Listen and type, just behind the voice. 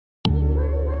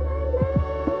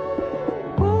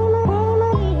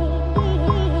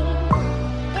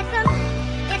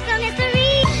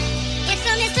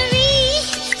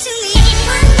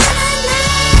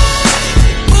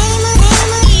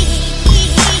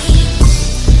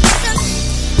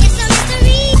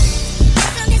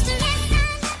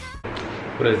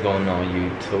What is going on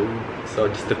YouTube? So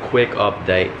just a quick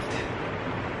update.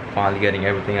 Finally getting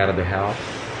everything out of the house.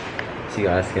 So you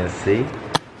guys can see.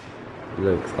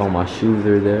 Look, all my shoes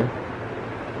are there.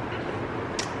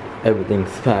 Everything's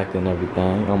packed and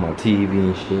everything. On my TV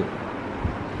and shit.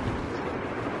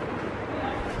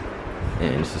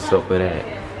 And it's just up for that.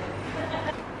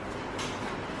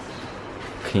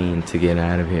 Keen to get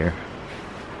out of here.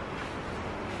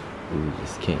 We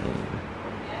just can't.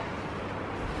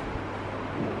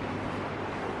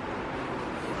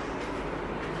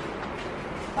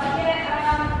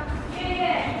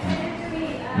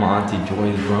 My auntie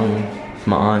Joy's room. It's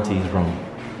my auntie's room.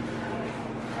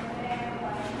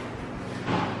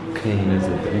 Clean as a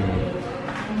bed.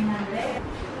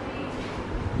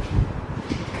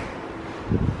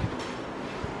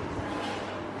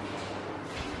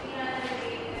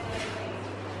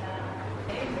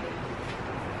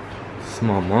 It's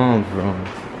my mom's room.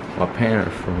 My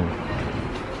parents' room.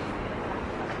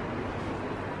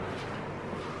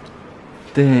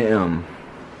 Damn.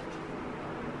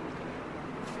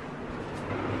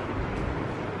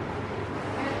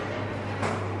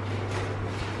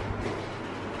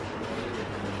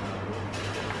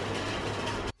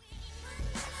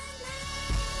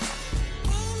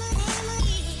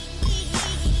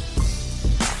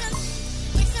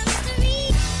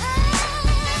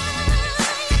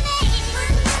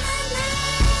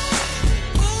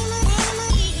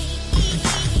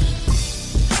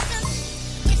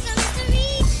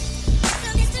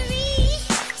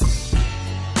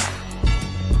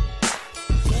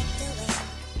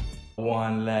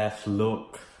 One last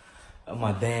look at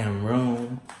my damn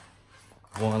room.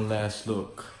 One last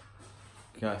look.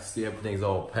 You guys see everything's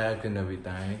all packed and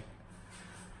everything.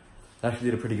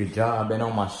 Actually did a pretty good job. And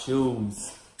on my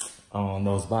shoes, on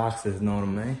those boxes, you know what I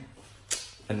mean?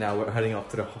 And now we're heading up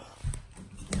to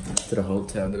the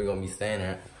hotel that we're gonna be staying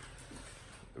at.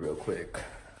 Real quick.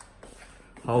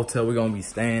 Hotel we're gonna be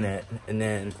staying at, and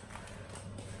then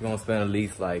we're gonna spend at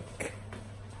least like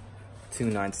 2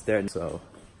 nights there. So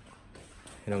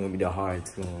it's not gonna be that hard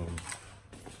to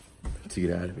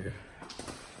get out of here.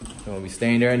 So we'll be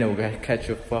staying there, and then we're gonna catch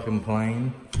a fucking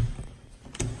plane.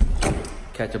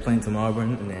 Catch a plane to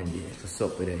Melbourne, and then yeah, just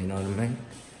up with it, you know what I mean?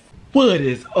 What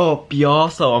is up, y'all?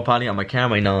 So I'm finally on my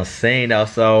camera, you know what I'm saying now.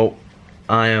 So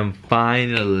I am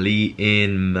finally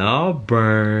in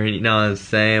Melbourne, you know what I'm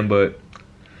saying? But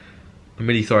I'm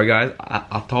really sorry, guys.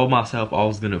 I told myself I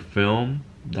was gonna film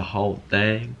the whole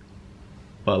thing.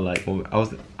 But like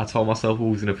I told myself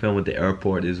we was gonna film at the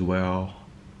airport as well.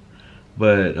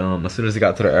 But as soon as I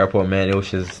got to the airport, man, it was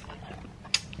just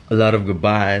a lot of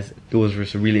goodbyes. It was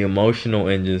just really emotional,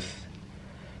 and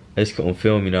I just couldn't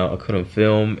film, you know. I couldn't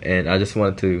film, and I just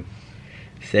wanted to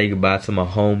say goodbye to my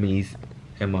homies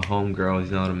and my homegirls,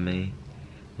 you know what I mean?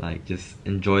 Like, just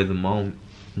enjoy the moment,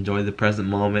 enjoy the present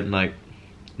moment, like,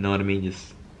 you know what I mean?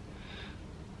 Just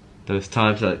those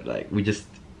times that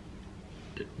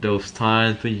those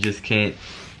times when you just can't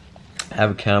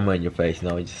have a camera in your face, you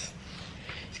know, you just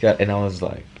got, and I was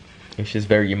like, it's just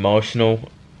very emotional.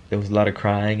 There was a lot of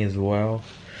crying as well.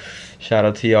 Shout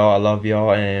out to y'all, I love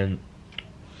y'all, and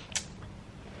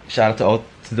shout out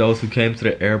to those who came to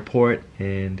the airport,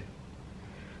 and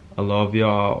I love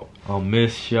y'all. I'll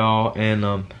miss y'all, and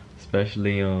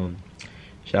especially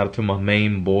shout out to my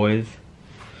main boys,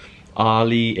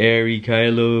 Ollie, Ari,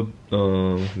 Caleb,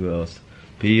 who else?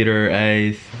 Peter,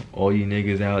 Ace, all you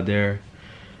niggas out there.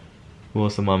 Who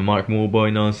else? My Mark Moolboy,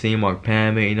 you know what I'm saying? Mark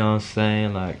Pammy, you know what I'm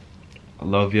saying? Like, I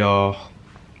love y'all.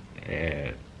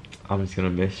 And I'm just gonna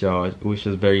miss y'all. It was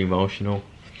just very emotional.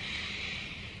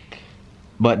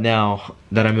 But now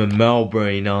that I'm in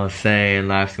Melbourne, you know what I'm saying?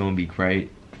 Life's gonna be great.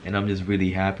 And I'm just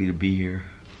really happy to be here.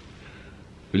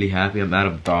 Really happy. I'm out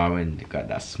of Darwin. Got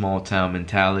that small town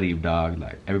mentality, dog.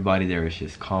 Like, everybody there is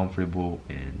just comfortable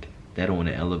and they don't want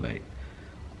to elevate.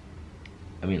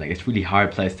 I mean, like, it's really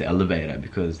hard place to elevate at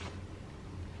because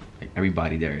like,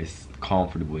 everybody there is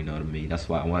comfortable, you know what I mean? That's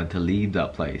why I wanted to leave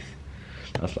that place.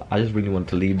 I just really wanted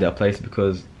to leave that place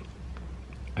because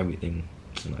everything,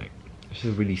 like, it's just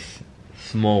a really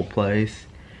small place.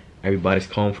 Everybody's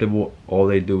comfortable. All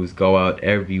they do is go out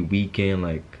every weekend,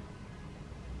 like,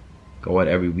 go out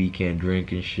every weekend,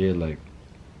 drink and shit. Like,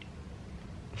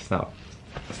 it's not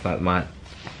my,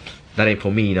 that ain't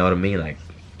for me, you know what I mean? Like,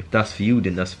 if that's for you,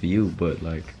 then that's for you. But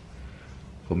like,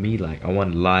 for me, like, I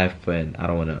want life, and I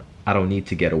don't need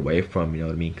to get away from, you know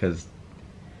what I mean? Because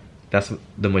that's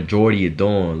the majority of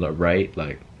doing, right?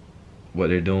 Like, what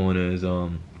they're doing is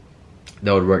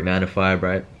they would work 9 to 5,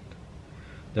 right?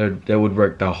 They would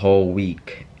work the whole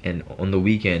week, and on the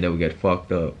weekend they would get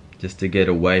fucked up just to get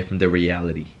away from the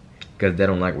reality. because they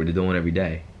don't like what they're doing every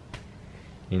day.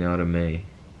 You know what I mean?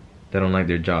 They don't like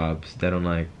their jobs. They don't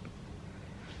like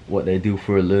what they do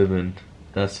for a living.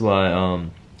 That's why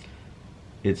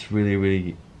it's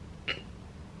really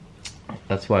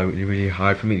that's why it's really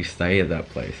hard for me to stay at that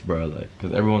place, bro. Like,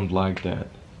 cause everyone's like that.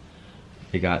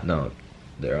 They got no,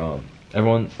 they're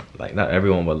everyone, like, not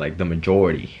everyone, but like the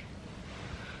majority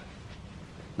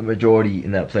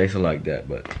in that place are like that.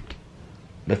 But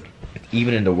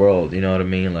even in the world, you know what I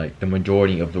mean? Like, the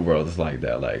majority of the world is like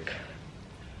that. Like,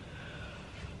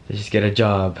 they just get a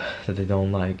job that they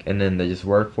don't like, and then they just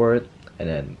work for it, and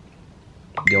then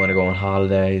they want to go on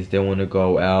holidays, they want to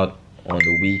go out on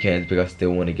the weekends because they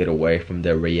want to get away from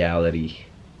their reality.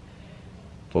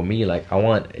 For me, like, I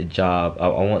want a job. I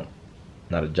want,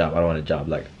 not a job, I don't want a job.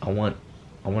 Like, I want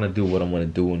to do what I want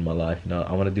to do in my life. You know,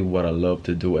 I want to do what I love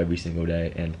to do every single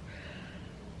day, and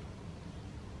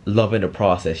loving the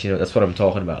process. You know, that's what I'm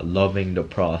talking about. Loving the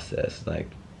process. Like,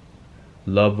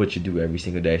 love what you do every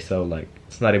single day. So, like,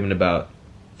 it's not even about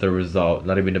the result,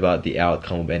 not even about the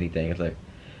outcome of anything. It's like,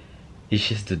 it's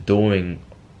just the doing.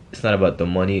 It's not about the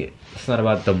money. It's not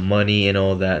about the money and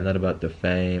all that. Not about the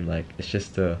fame. Like, it's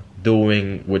just the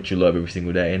doing what you love every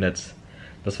single day, and that's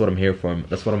what I'm here for.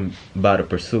 That's what I'm about to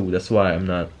pursue. That's why I'm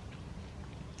not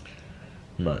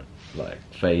like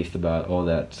phased about all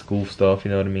that school stuff.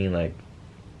 You know what I mean? Like,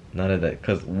 none of that.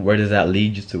 Cause where does that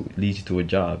lead you to? It leads you to a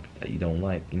job that you don't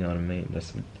like. You know what I mean?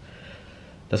 That's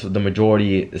what the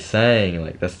majority is saying.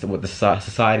 Like, that's what the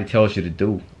society tells you to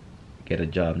do. Get a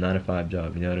job, 9-to-5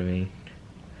 job. You know what I mean?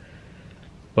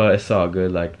 But it's all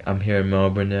good. Like, I'm here in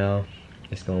Melbourne now.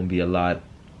 It's gonna be a lot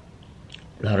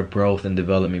of growth and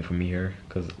development from here,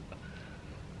 cause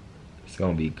it's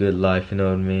gonna be a good life. You know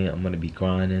what I mean? I'm gonna be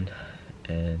grinding,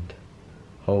 and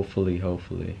hopefully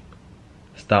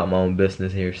start my own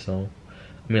business here soon.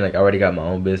 I mean, like, I already got my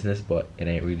own business, but it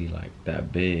ain't really like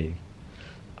that big.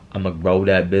 I'm gonna grow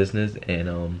that business, and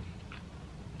I'm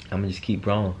gonna just keep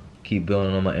growing, keep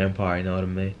building on my empire. You know what I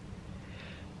mean?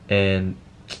 And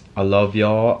I love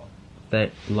y'all.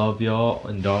 Love y'all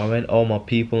in Darwin. All my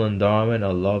people in Darwin, I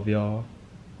love y'all.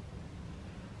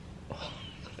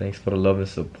 Thanks for the love and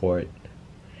support.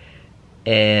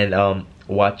 And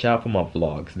watch out for my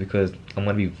vlogs, because I'm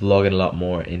gonna be vlogging a lot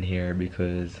more in here,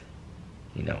 because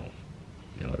you know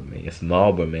what I mean. It's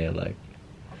Melbourne, man. Like,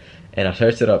 and I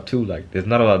searched it up too. Like, there's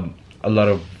not a lot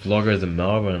of vloggers in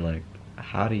Melbourne. Like,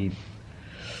 how do you?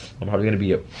 I'm probably gonna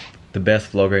be the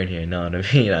best vlogger in here. No, I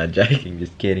mean, I'm joking,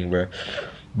 just kidding, bro.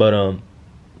 But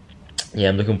yeah,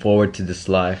 I'm looking forward to this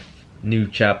life, new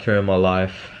chapter in my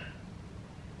life.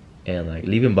 And like,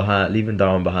 leaving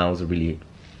Darwin behind was a really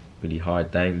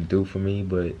hard thing to do for me,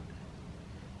 but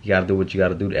you gotta do what you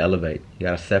gotta do to elevate. You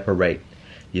gotta separate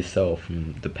yourself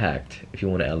from the pack if you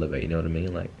want to elevate. You know what I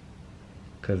mean? Like,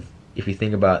 because if you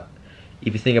think about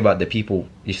the people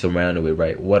you're surrounded with,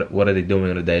 right? What are they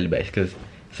doing on a daily basis? Because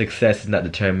success is not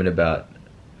determined about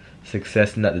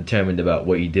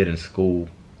what you did in school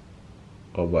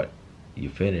or what you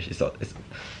finished.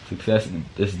 Success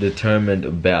is determined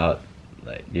about,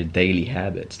 like, your daily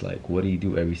habits. Like, what do you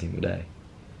do every single day?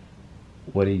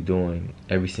 What are you doing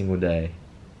every single day?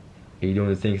 Are you doing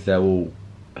the things that will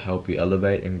help you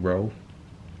elevate and grow,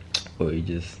 or you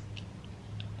just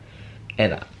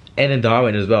and in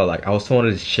Darwin as well? Like, I was talking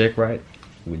to this chick, right?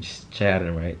 We just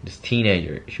chatting, right? This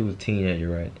teenager. She was a teenager,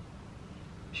 right?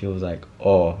 She was like,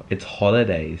 "Oh, it's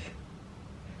holidays.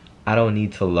 I don't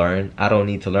need to learn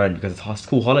because it's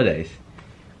school holidays."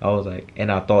 I was like,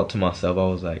 and I thought to myself, I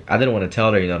was like, I didn't want to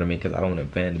tell her, you know what I mean, because I don't want to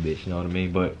offend the bitch, you know what I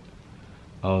mean. But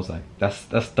I was like, that's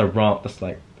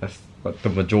what the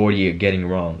majority are getting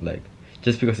wrong. Like,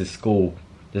 just because it's school,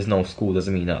 there's no school,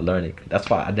 doesn't mean you're not learning. That's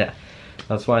why I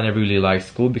never really liked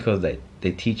school, because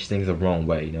they teach things the wrong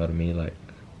way, you know what I mean. Like,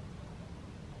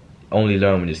 only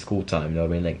learn when it's school time, you know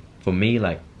what I mean. Like, for me,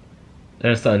 like,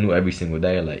 learn something new every single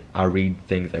day. Like, I read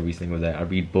things every single day. I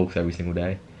read books every single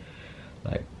day.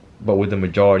 Like, but with the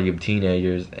majority of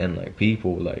teenagers and like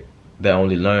people, like, they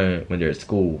only learn when they're at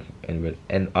school, and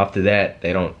after that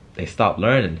they stop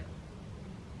learning.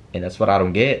 And that's what I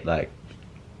don't get. Like,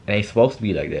 it ain't supposed to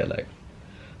be like that. Like,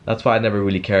 that's why I never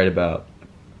really cared about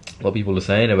what people are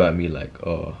saying about me. Like,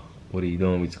 oh, what are you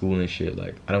doing with school and shit?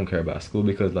 Like, I don't care about school,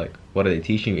 because like, what are they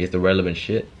teaching you? It's the relevant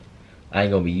shit. I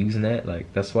ain't gonna be using that.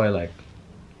 Like, that's why, like,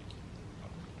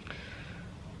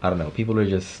 I don't know, people are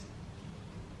just,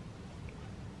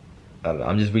 I don't know,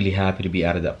 I'm just really happy to be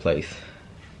out of that place.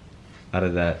 Out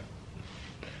of that,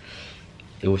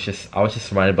 I was just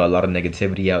surrounded by a lot of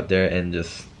negativity out there, and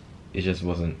it just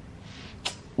wasn't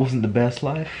the best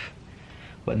life.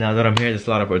 But But now that I'm here, there's a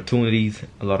lot of opportunities,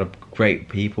 a lot of great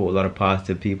people, a lot of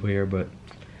positive people here. But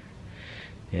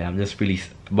yeah, I'm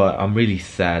really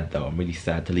sad though. I'm really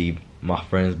sad to leave my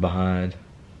friends behind.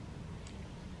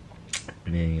 I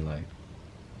mean, like,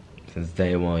 since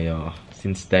day one, y'all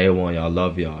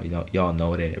love y'all. You know, y'all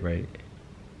know that, right?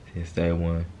 Since day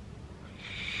one.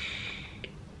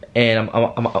 And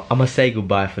I'm gonna say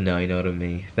goodbye for now, you know what I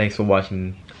mean? Thanks for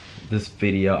watching this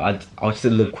video. I'll just a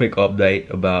little quick update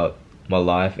about my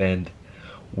life and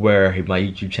where my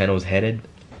YouTube channel is headed.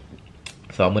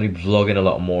 So I'm gonna be vlogging a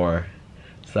lot more.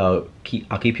 So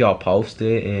I'll keep y'all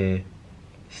posted and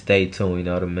stay tuned, you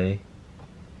know what I mean?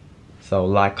 So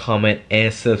like, comment,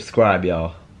 and subscribe,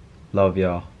 y'all. Love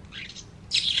y'all.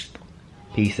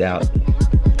 Peace out.